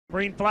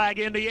Green flag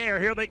in the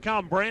air. Here they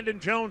come. Brandon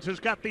Jones has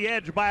got the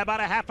edge by about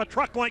a half a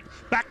truck length.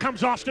 Back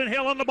comes Austin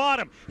Hill on the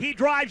bottom. He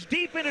drives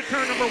deep into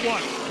turn number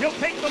 1. He'll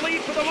take the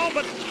lead for the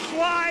moment.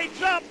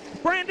 Slides up.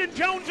 Brandon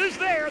Jones is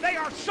there. They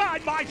are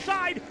side by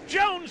side.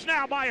 Jones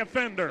now by a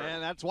fender.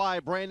 And that's why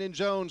Brandon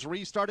Jones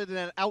restarted in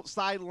an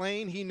outside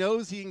lane. He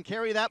knows he can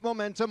carry that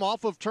momentum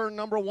off of turn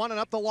number 1 and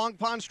up the Long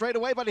Pond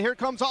straightaway. But here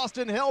comes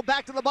Austin Hill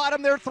back to the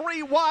bottom. They're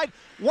 3 wide.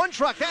 One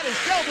truck. That is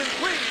Sheldon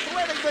Creed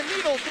threading the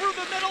needle through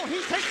the middle.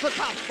 He takes the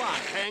top spot.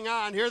 Hang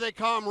on. Here they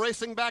come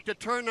racing back to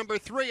turn number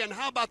 3. And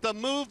how about the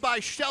move by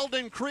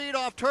Sheldon Creed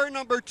off turn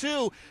number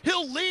 2?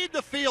 He'll lead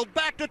the field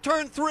back to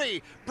turn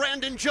 3.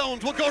 Brandon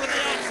Jones will go to the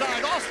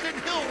outside. Austin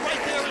Hill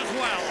right there as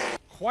well.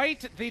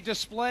 Quite the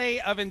display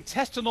of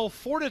intestinal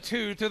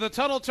fortitude to the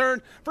tunnel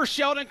turn for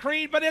Sheldon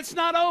Creed, but it's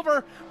not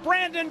over.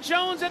 Brandon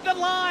Jones at the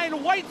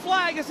line. White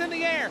flag is in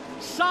the air.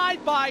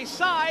 Side by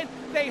side,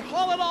 they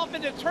haul it off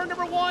into turn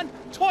number 1.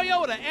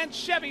 Toyota and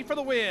Chevy for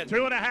the win.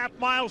 2.5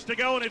 miles to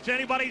go, and it's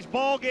anybody's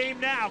ball game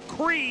now.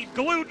 Creed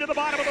glued to the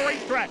bottom of the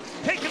racetrack,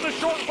 taking the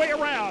short way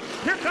around.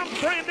 Here comes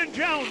Brandon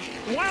Jones,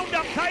 wound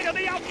up tight on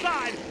the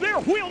outside. They're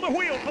wheel to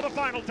wheel for the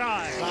final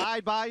time.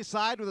 Side by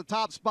side with the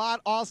top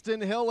spot.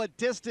 Austin Hill a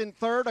distant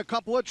third, a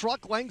couple of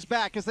truck lengths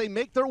back as they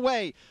make their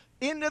way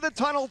into the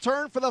tunnel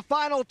turn for the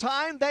final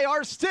time. They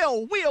are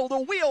still wheel to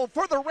wheel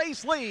for the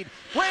race lead.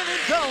 Brandon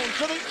Jones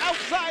to the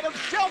outside of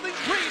Sheldon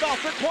Creed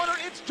off the corner.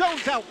 It's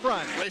Jones out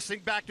front. Racing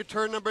back to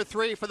turn number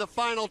 3 for the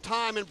final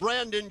time, and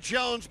Brandon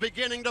Jones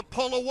beginning to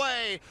pull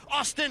away.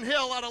 Austin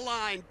Hill out of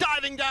line,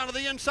 diving down to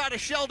the inside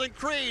of Sheldon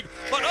Creed,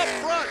 but up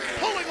front,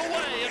 pulling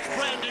away, it's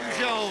Brandon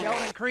Jones.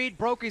 Sheldon Creed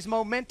broke his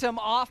momentum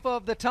off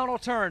of the tunnel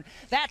turn.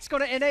 That's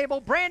going to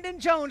enable Brandon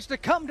Jones to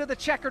come to the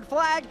checkered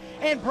flag,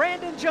 and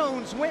Brandon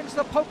Jones wins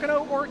the Pocono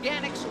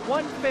Organics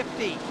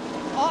 150.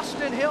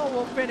 Austin Hill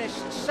will finish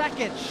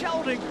second.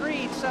 Sheldon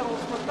Creed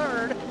settles for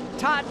third.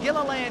 Todd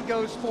Gilliland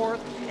goes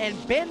fourth, and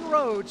Ben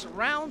Rhodes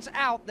rounds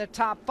out the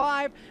top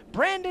 5.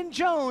 Brandon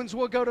Jones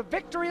will go to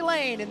victory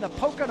lane in the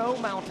Pocono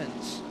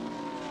Mountains.